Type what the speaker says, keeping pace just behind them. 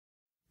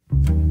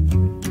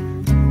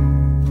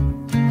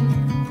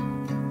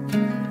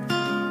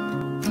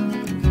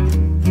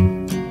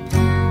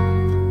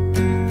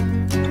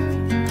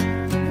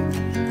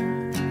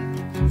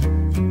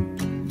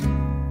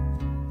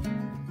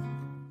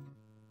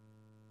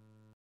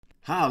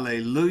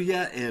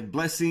Hallelujah and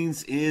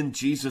blessings in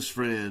Jesus,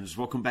 friends.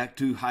 Welcome back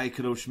to High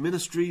Kadosh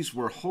Ministries,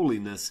 where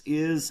holiness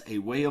is a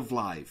way of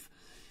life.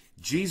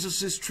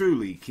 Jesus is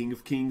truly King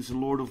of Kings and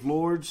Lord of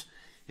Lords,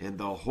 and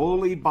the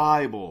Holy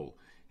Bible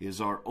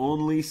is our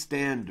only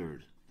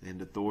standard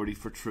and authority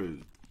for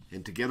truth.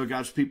 And together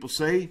God's people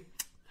say,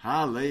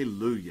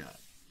 Hallelujah.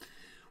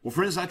 Well,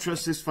 friends, I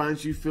trust this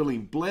finds you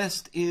feeling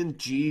blessed in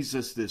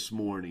Jesus this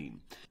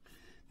morning.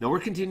 Now, we're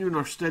continuing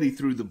our study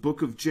through the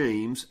book of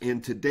James,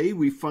 and today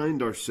we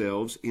find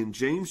ourselves in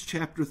James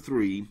chapter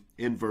 3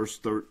 and verse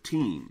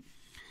 13.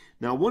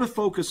 Now, I want to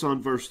focus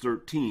on verse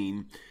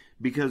 13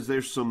 because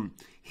there's some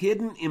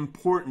hidden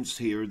importance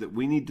here that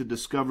we need to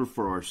discover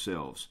for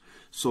ourselves.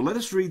 So let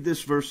us read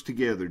this verse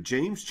together.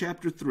 James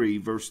chapter 3,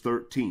 verse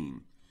 13.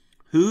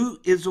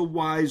 Who is a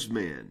wise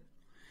man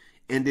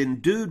and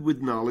endued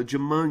with knowledge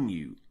among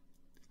you?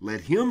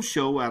 Let him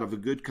show out of a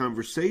good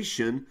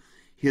conversation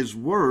his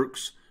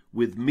works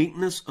with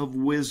meekness of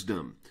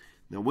wisdom.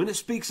 Now, when it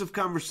speaks of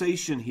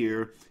conversation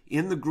here,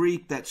 in the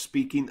Greek, that's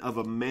speaking of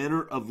a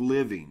manner of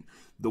living,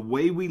 the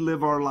way we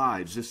live our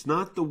lives. It's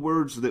not the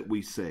words that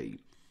we say.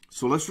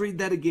 So let's read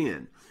that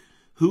again.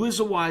 Who is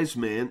a wise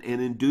man and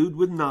endued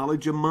with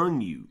knowledge among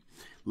you?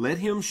 Let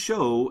him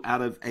show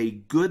out of a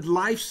good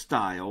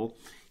lifestyle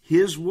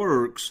his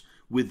works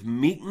with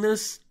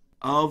meekness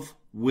of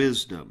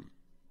wisdom.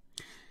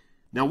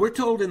 Now, we're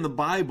told in the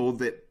Bible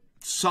that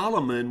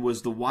Solomon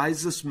was the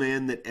wisest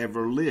man that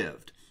ever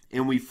lived.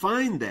 And we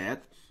find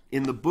that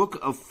in the book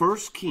of 1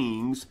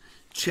 Kings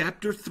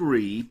chapter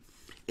 3.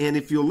 And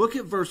if you look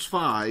at verse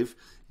 5,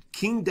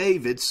 King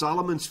David,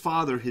 Solomon's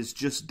father, has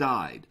just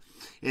died.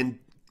 And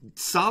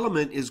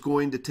Solomon is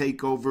going to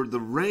take over the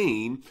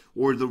reign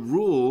or the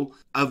rule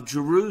of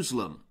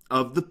Jerusalem,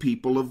 of the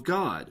people of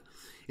God.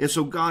 And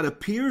so God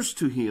appears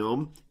to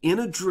him in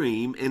a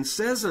dream and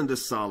says unto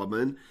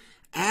Solomon,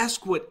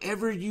 ask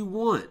whatever you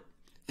want,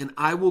 and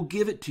I will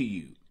give it to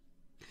you.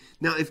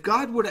 Now, if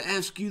God were to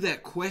ask you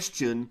that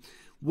question,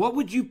 what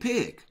would you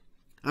pick?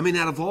 I mean,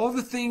 out of all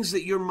the things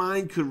that your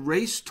mind could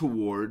race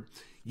toward,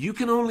 you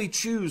can only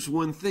choose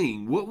one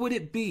thing. What would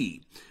it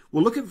be?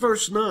 Well, look at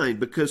verse 9,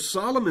 because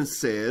Solomon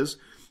says,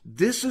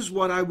 this is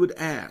what I would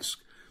ask,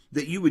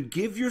 that you would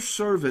give your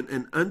servant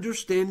an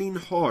understanding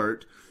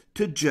heart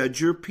to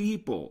judge your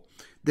people,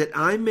 that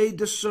I may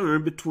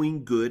discern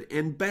between good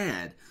and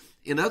bad.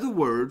 In other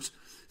words,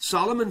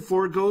 Solomon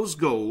foregoes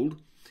gold,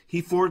 he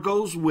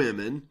foregoes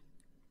women,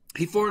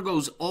 he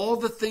foregoes all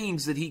the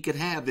things that he could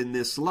have in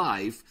this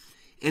life,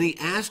 and he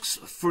asks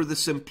for the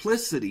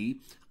simplicity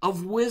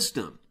of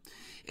wisdom.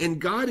 And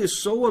God is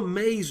so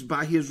amazed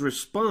by his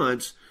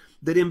response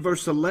that in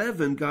verse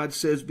 11, God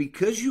says,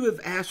 because you have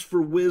asked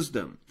for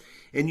wisdom,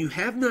 and you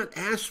have not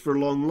asked for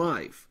long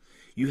life,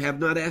 you have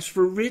not asked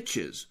for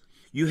riches,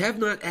 you have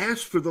not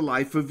asked for the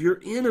life of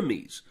your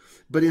enemies,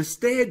 but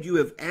instead you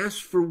have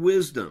asked for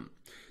wisdom.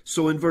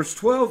 So in verse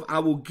 12, I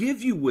will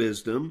give you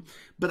wisdom,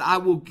 but I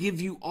will give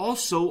you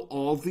also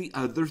all the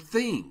other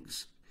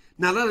things.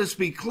 Now let us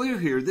be clear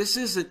here. This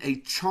isn't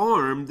a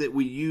charm that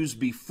we use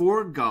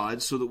before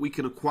God so that we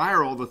can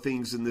acquire all the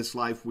things in this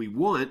life we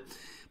want.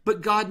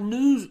 But God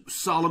knew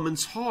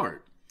Solomon's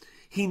heart.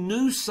 He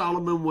knew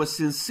Solomon was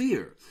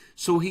sincere.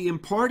 So he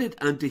imparted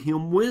unto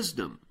him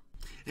wisdom.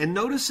 And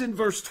notice in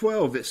verse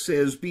 12 it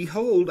says,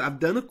 behold, I've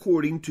done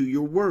according to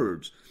your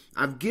words.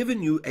 I've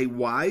given you a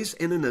wise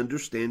and an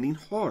understanding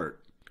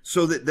heart,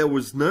 so that there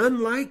was none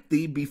like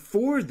thee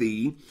before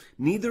thee,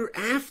 neither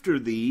after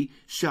thee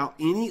shall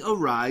any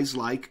arise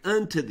like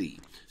unto thee.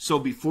 So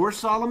before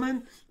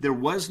Solomon, there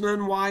was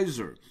none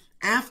wiser.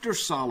 After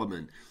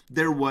Solomon,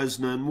 there was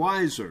none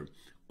wiser.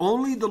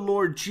 Only the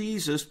Lord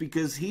Jesus,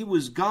 because he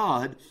was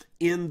God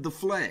in the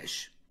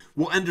flesh.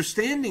 Well,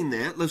 understanding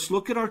that, let's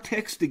look at our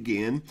text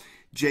again,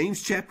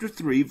 James chapter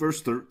 3, verse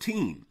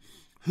 13.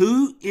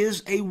 Who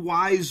is a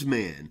wise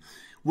man?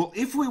 Well,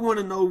 if we want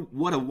to know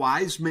what a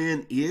wise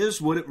man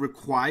is, what it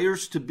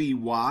requires to be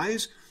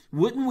wise,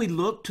 wouldn't we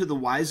look to the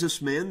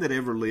wisest man that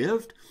ever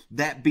lived,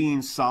 that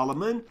being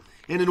Solomon?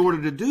 And in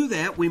order to do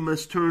that, we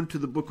must turn to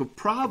the book of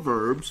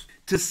Proverbs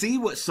to see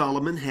what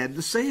Solomon had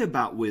to say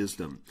about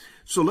wisdom.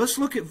 So let's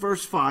look at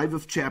verse 5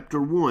 of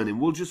chapter 1, and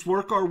we'll just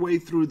work our way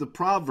through the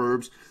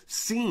Proverbs,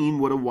 seeing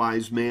what a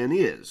wise man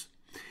is.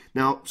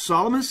 Now,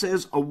 Solomon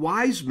says, a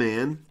wise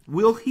man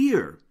will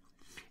hear,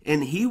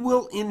 and he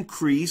will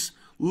increase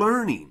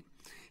learning.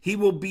 He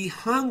will be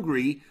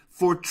hungry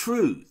for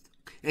truth,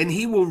 and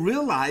he will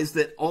realize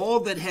that all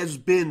that has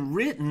been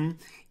written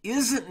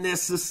isn't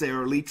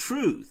necessarily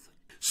truth.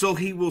 So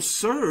he will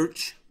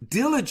search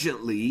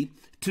diligently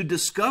to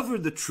discover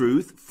the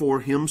truth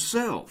for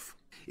himself.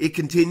 It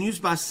continues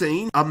by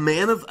saying, a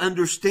man of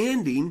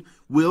understanding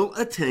will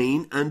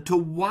attain unto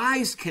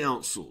wise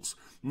counsels.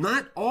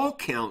 Not all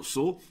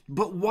counsel,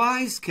 but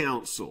wise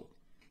counsel.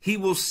 He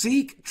will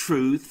seek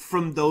truth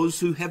from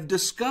those who have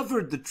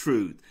discovered the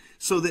truth,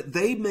 so that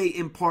they may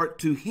impart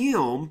to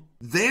him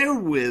their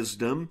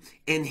wisdom,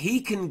 and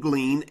he can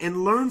glean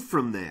and learn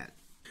from that.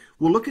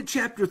 Well, look at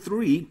chapter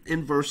 3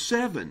 and verse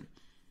 7.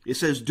 It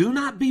says, do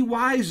not be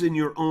wise in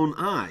your own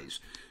eyes.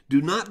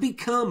 Do not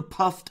become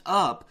puffed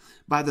up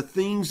by the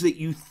things that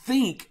you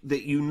think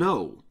that you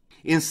know.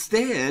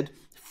 Instead,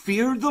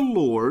 fear the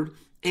Lord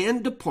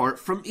and depart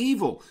from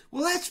evil.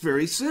 Well, that's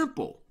very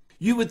simple.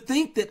 You would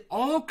think that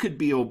all could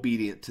be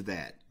obedient to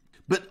that.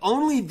 But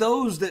only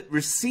those that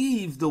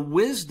receive the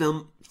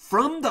wisdom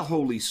from the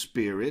Holy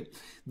Spirit,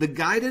 the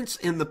guidance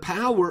and the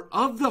power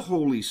of the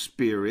Holy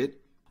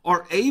Spirit,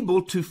 are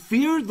able to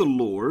fear the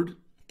Lord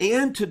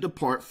and to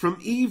depart from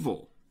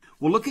evil.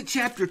 Well, look at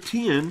chapter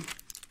 10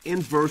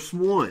 and verse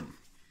 1.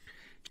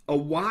 A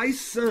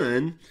wise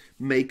son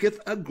maketh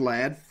a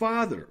glad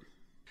father.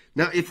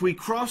 Now, if we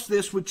cross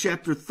this with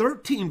chapter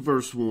 13,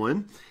 verse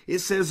 1, it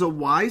says, a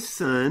wise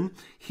son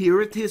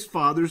heareth his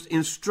father's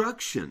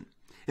instruction.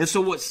 And so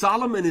what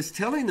Solomon is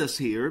telling us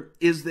here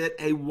is that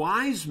a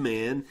wise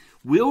man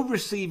will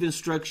receive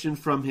instruction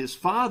from his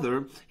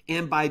father,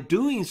 and by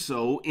doing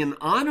so, in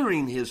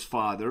honoring his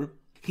father,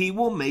 he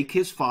will make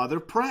his father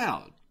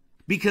proud.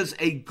 Because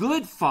a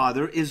good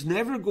father is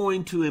never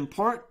going to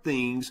impart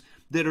things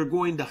that are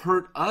going to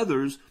hurt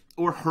others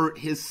or hurt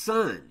his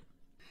son.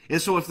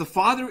 And so if the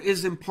father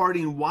is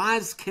imparting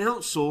wise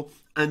counsel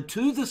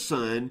unto the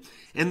son,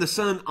 and the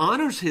son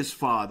honors his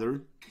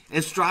father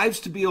and strives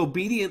to be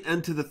obedient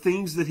unto the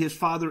things that his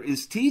father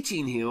is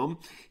teaching him,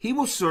 he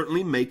will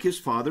certainly make his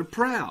father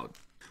proud.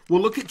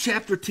 Well, look at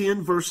chapter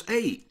 10, verse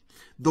 8.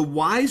 The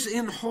wise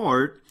in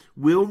heart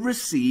will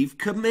receive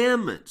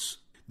commandments.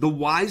 The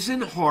wise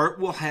in heart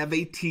will have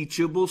a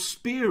teachable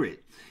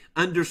spirit,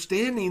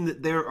 understanding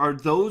that there are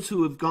those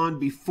who have gone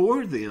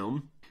before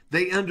them.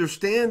 They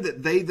understand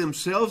that they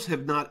themselves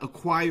have not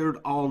acquired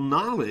all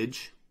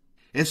knowledge,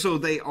 and so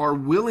they are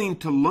willing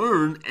to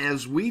learn,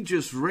 as we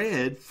just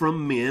read,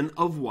 from men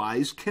of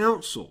wise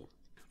counsel.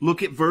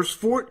 Look at verse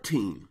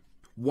 14.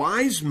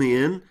 Wise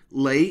men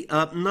lay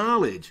up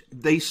knowledge.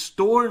 They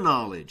store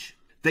knowledge.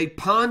 They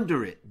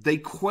ponder it. They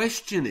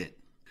question it,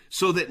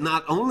 so that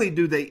not only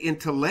do they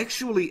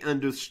intellectually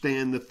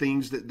understand the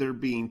things that they're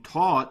being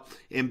taught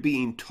and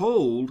being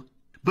told,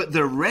 but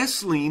they're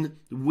wrestling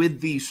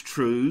with these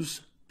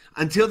truths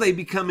until they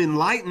become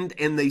enlightened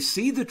and they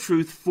see the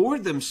truth for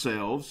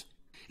themselves,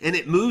 and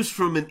it moves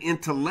from an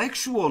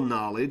intellectual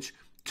knowledge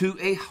to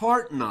a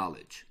heart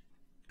knowledge,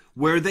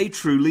 where they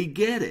truly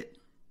get it.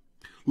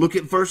 Look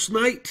at verse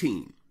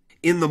 19.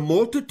 In the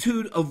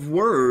multitude of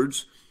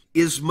words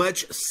is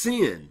much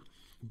sin,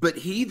 but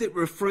he that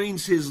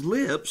refrains his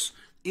lips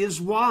is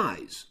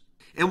wise.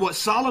 And what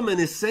Solomon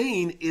is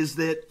saying is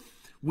that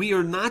we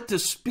are not to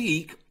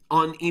speak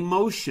on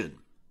emotion.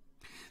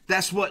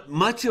 That's what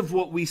much of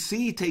what we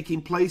see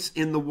taking place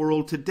in the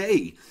world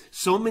today.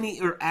 So many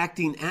are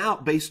acting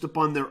out based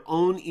upon their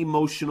own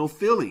emotional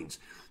feelings,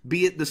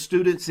 be it the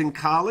students in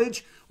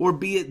college or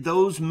be it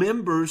those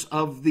members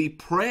of the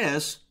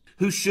press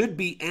who should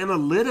be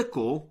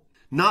analytical,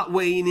 not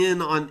weighing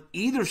in on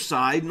either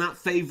side, not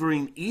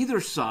favoring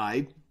either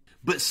side,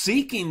 but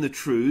seeking the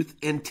truth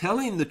and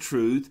telling the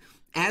truth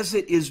as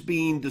it is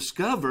being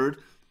discovered.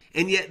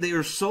 And yet they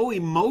are so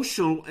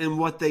emotional in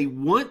what they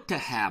want to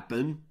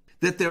happen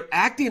that they're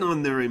acting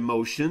on their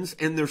emotions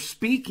and they're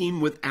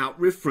speaking without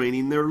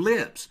refraining their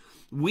lips.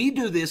 We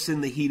do this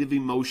in the heat of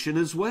emotion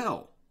as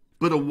well.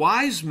 But a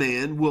wise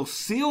man will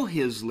seal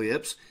his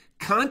lips,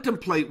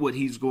 contemplate what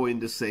he's going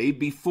to say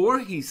before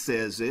he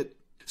says it,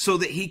 so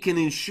that he can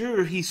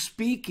ensure he's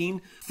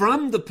speaking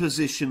from the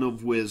position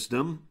of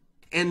wisdom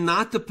and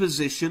not the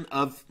position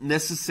of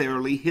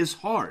necessarily his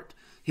heart,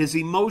 his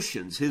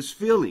emotions, his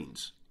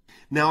feelings.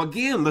 Now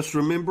again, let's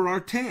remember our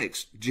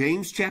text,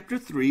 James chapter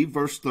 3,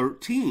 verse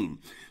 13.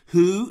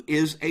 Who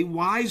is a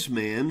wise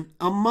man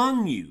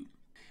among you?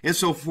 And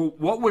so for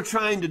what we're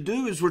trying to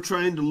do is we're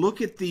trying to look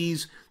at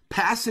these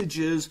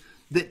passages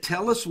that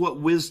tell us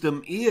what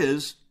wisdom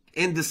is,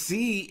 and to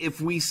see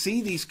if we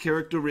see these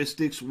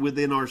characteristics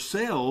within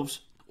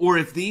ourselves, or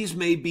if these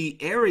may be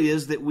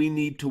areas that we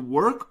need to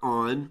work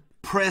on,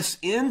 press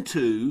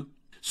into,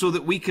 so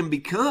that we can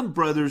become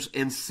brothers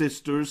and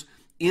sisters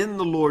in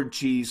the Lord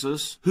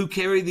Jesus, who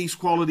carry these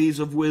qualities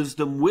of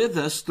wisdom with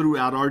us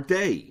throughout our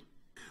day.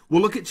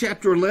 Well, look at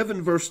chapter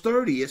 11, verse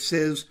 30. It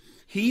says,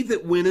 he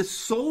that winneth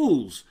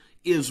souls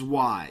is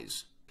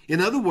wise. In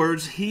other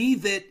words, he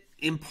that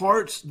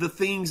imparts the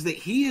things that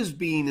he is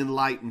being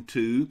enlightened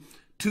to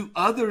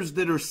others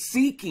that are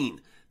seeking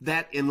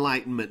that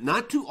enlightenment.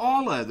 Not to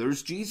all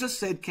others. Jesus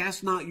said,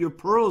 cast not your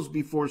pearls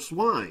before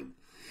swine.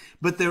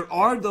 But there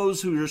are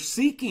those who are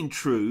seeking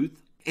truth,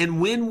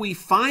 and when we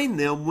find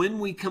them, when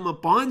we come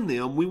upon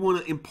them, we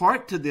want to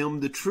impart to them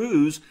the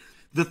truths,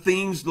 the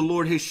things the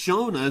Lord has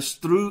shown us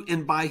through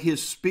and by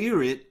His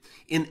Spirit,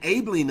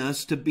 enabling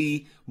us to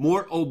be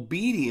more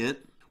obedient,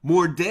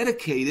 more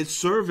dedicated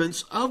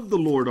servants of the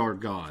Lord our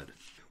God.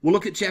 Well,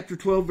 look at chapter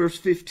 12, verse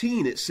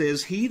 15. It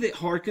says, he that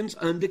hearkens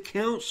unto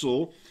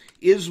counsel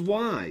is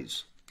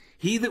wise.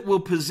 He that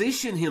will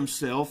position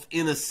himself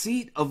in a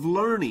seat of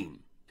learning.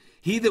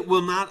 He that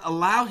will not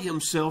allow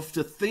himself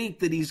to think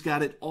that he's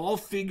got it all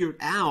figured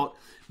out,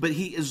 but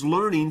he is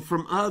learning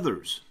from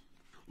others.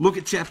 Look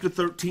at chapter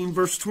 13,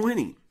 verse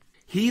 20.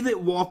 He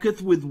that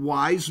walketh with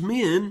wise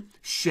men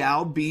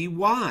shall be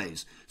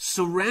wise.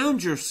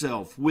 Surround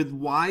yourself with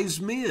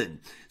wise men.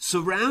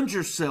 Surround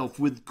yourself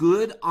with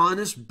good,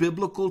 honest,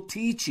 biblical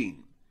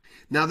teaching.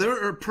 Now,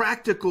 there are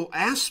practical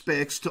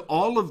aspects to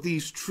all of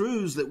these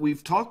truths that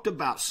we've talked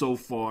about so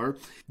far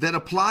that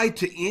apply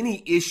to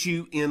any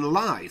issue in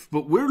life,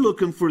 but we're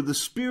looking for the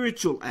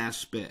spiritual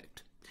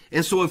aspect.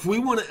 And so if we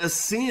want to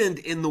ascend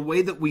in the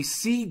way that we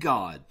see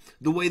God,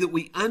 the way that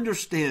we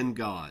understand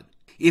God,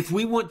 if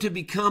we want to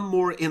become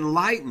more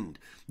enlightened,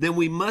 then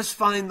we must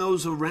find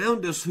those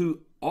around us who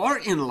are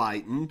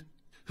enlightened,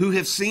 who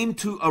have seemed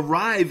to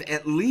arrive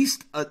at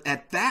least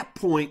at that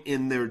point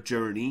in their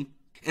journey,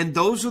 and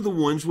those are the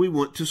ones we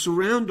want to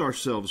surround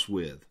ourselves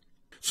with.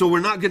 So we're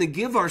not going to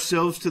give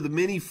ourselves to the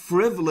many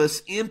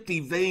frivolous,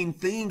 empty, vain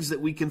things that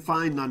we can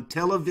find on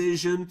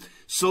television,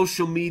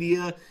 social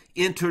media,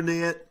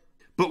 internet,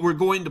 but we're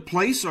going to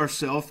place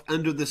ourselves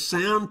under the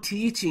sound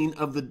teaching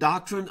of the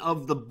doctrine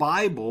of the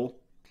Bible,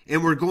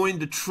 and we're going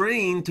to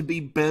train to be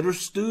better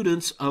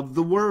students of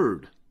the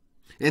Word.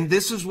 And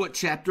this is what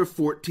chapter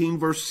 14,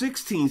 verse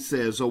 16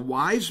 says. A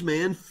wise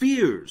man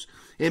fears,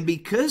 and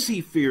because he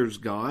fears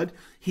God,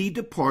 he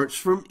departs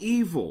from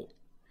evil.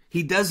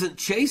 He doesn't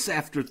chase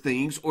after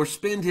things or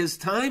spend his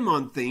time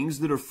on things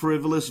that are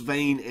frivolous,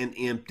 vain, and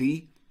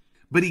empty,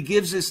 but he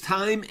gives his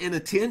time and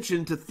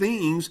attention to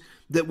things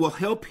that will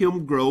help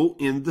him grow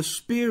in the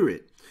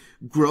Spirit,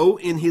 grow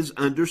in his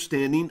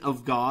understanding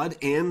of God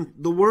and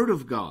the Word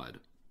of God.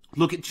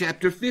 Look at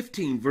chapter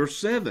 15, verse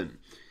 7.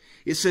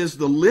 It says,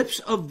 the lips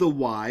of the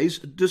wise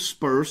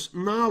disperse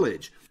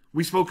knowledge.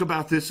 We spoke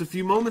about this a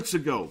few moments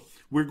ago.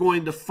 We're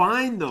going to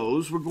find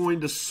those, we're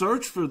going to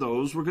search for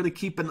those, we're going to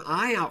keep an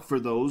eye out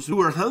for those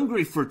who are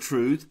hungry for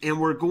truth, and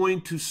we're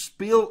going to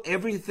spill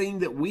everything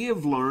that we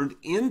have learned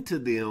into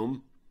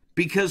them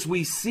because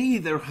we see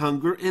their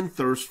hunger and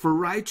thirst for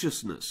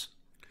righteousness.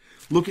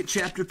 Look at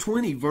chapter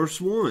 20,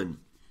 verse 1.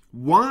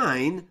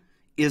 Wine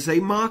is a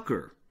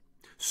mocker.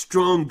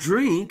 Strong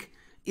drink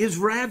is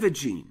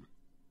ravaging,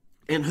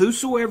 and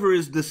whosoever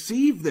is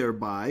deceived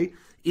thereby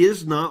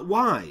is not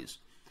wise.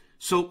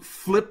 So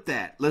flip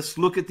that. Let's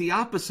look at the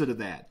opposite of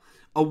that.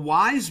 A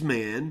wise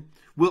man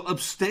will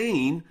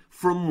abstain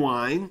from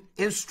wine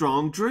and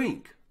strong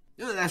drink.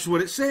 That's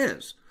what it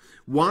says.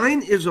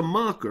 Wine is a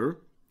mocker,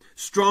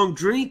 strong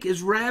drink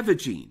is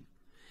ravaging,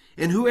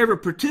 and whoever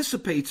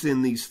participates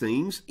in these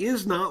things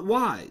is not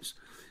wise.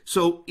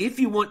 So if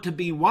you want to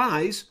be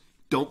wise,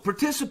 don't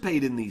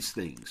participate in these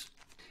things.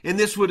 And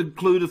this would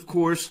include, of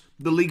course,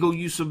 the legal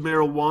use of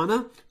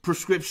marijuana,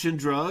 prescription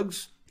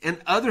drugs, and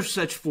other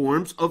such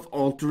forms of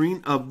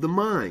altering of the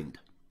mind.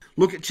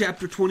 Look at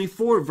chapter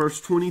 24,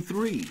 verse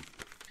 23.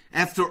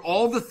 After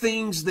all the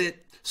things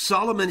that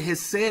Solomon has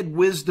said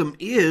wisdom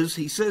is,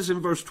 he says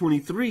in verse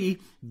 23,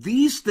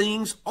 these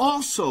things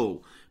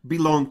also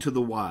belong to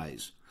the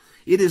wise.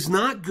 It is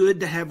not good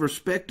to have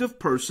respect of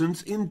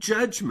persons in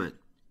judgment.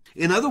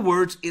 In other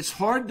words, it's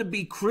hard to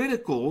be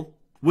critical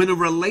when a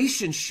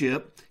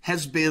relationship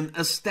has been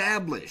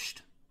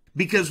established,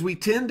 because we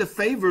tend to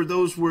favor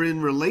those we're in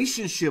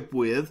relationship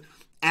with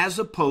as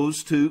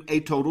opposed to a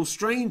total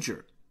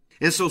stranger.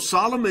 And so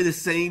Solomon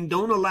is saying,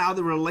 don't allow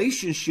the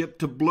relationship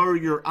to blur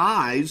your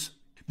eyes,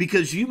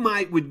 because you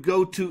would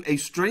go to a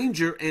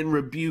stranger and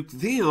rebuke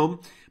them,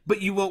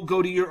 but you won't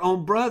go to your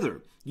own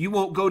brother. You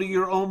won't go to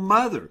your own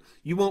mother.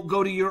 You won't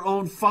go to your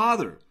own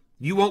father.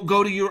 You won't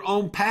go to your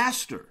own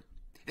pastor.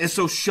 And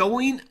so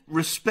showing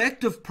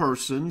respect of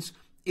persons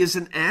is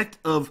an act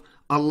of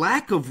a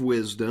lack of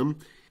wisdom.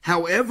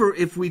 However,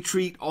 if we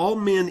treat all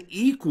men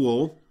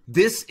equal,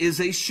 this is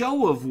a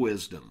show of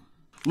wisdom.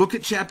 Look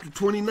at chapter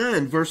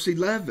 29, verse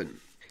 11.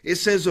 It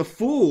says, a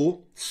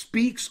fool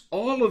speaks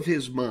all of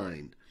his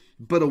mind,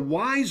 but a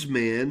wise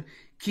man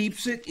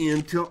keeps it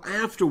in till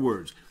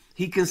afterwards.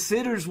 He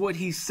considers what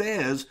he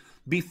says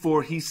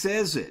before he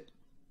says it.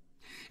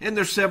 And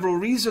there's several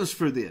reasons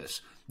for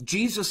this.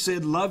 Jesus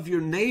said, love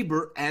your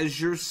neighbor as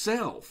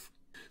yourself.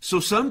 So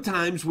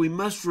sometimes we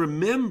must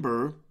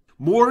remember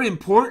more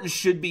importance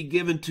should be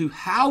given to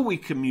how we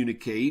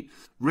communicate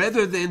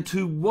rather than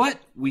to what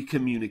we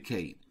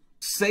communicate.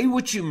 Say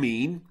what you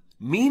mean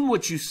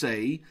what you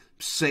say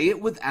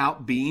it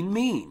without being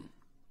mean.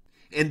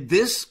 And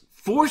this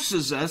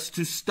forces us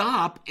to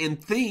stop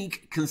and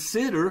think,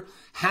 consider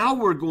how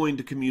we're going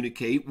to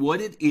communicate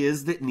what it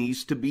is that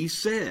needs to be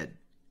said.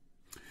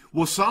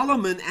 Well,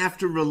 Solomon,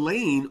 after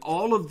relaying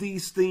all of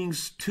these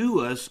things to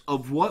us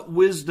of what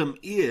wisdom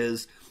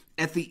is,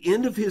 at the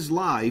end of his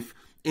life,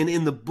 and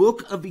in the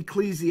book of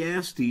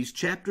Ecclesiastes,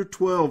 chapter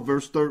 12,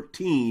 verse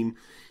 13,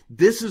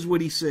 this is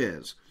what he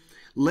says.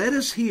 Let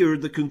us hear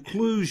the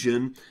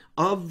conclusion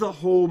of the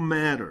whole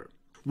matter.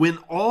 When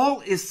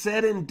all is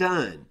said and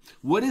done,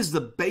 what is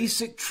the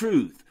basic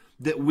truth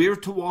that we're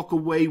to walk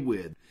away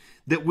with,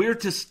 that we're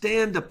to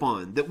stand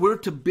upon, that we're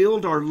to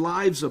build our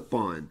lives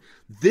upon?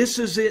 This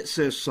is it,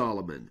 says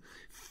Solomon.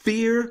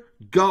 Fear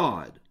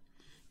God.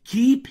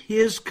 Keep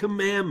his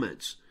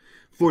commandments,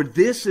 for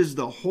this is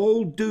the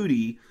whole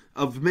duty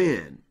of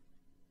man.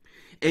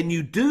 And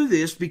you do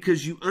this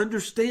because you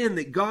understand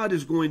that God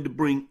is going to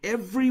bring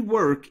every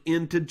work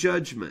into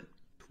judgment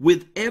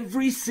with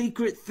every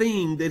secret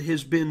thing that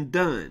has been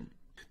done.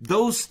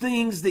 Those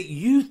things that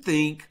you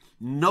think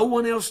no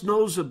one else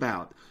knows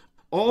about,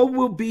 all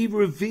will be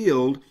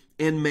revealed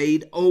and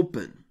made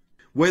open,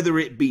 whether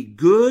it be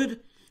good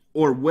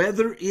or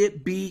whether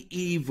it be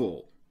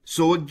evil.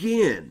 So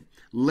again,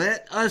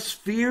 let us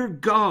fear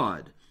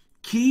God,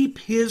 keep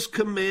His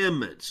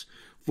commandments,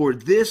 for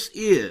this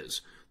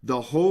is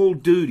the whole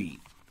duty.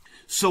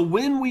 So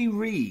when we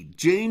read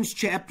James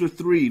chapter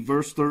 3,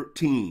 verse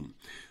 13,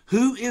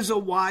 who is a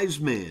wise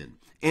man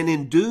and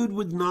endued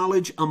with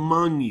knowledge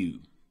among you?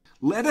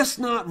 Let us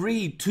not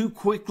read too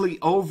quickly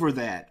over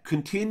that,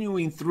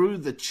 continuing through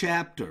the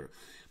chapter,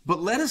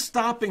 but let us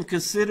stop and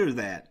consider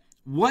that.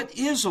 What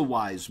is a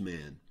wise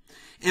man?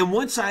 And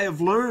once I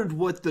have learned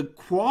what the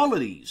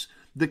qualities,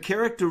 the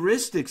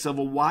characteristics of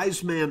a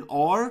wise man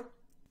are,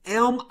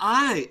 am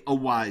I a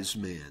wise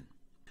man?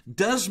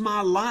 Does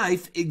my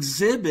life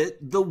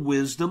exhibit the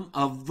wisdom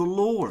of the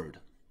Lord?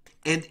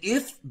 And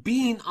if,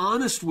 being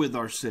honest with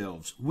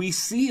ourselves, we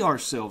see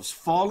ourselves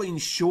falling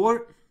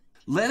short,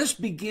 let us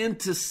begin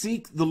to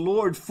seek the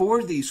Lord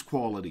for these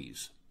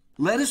qualities.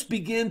 Let us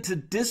begin to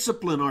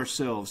discipline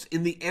ourselves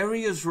in the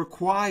areas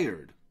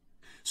required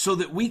so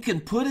that we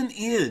can put an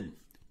end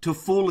to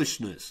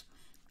foolishness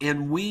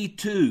and we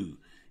too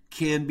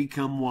can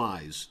become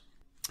wise.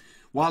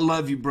 Well, I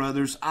love you,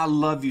 brothers. I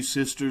love you,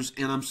 sisters.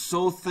 And I'm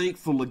so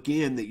thankful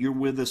again that you're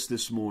with us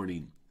this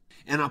morning.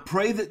 And I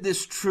pray that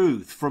this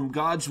truth from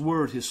God's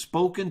Word has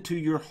spoken to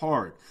your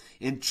heart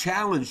and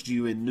challenged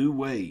you in new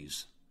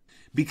ways.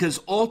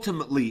 Because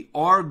ultimately,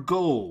 our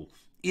goal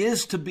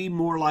is to be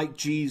more like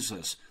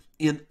Jesus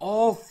in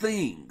all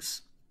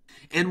things.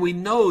 And we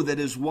know that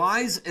as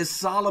wise as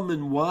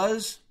Solomon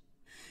was,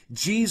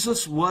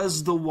 Jesus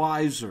was the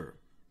wiser.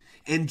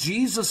 And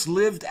Jesus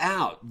lived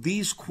out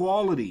these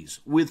qualities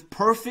with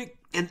perfect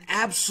and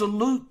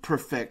absolute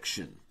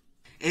perfection.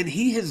 And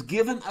He has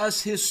given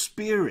us His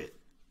Spirit,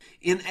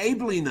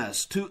 enabling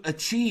us to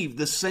achieve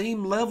the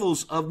same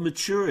levels of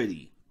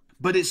maturity.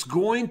 But it's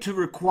going to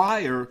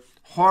require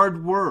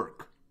hard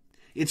work.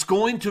 It's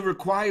going to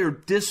require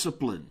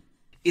discipline.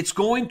 It's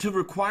going to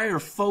require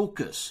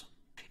focus.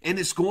 And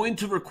it's going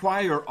to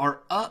require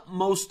our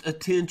utmost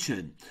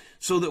attention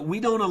so that we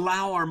don't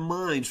allow our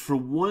minds for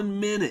 1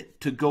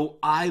 minute to go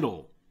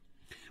idle.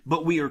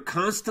 But we are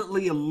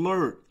constantly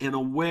alert and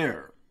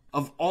aware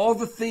of all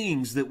the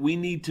things that we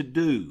need to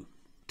do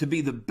to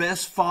be the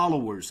best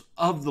followers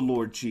of the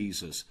Lord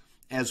Jesus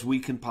as we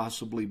can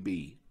possibly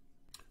be.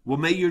 Well,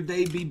 may your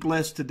day be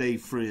blessed today,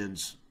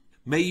 friends.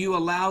 May you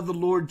allow the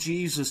Lord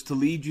Jesus to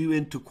lead you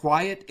into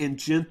quiet and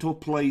gentle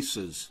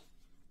places.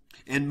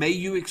 And may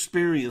you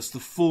experience the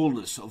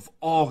fullness of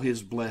all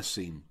His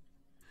blessing.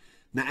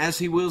 Now, as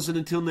He wills, and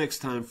until next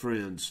time,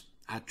 friends,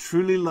 I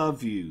truly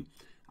love you.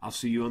 I'll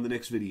see you on the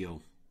next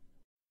video.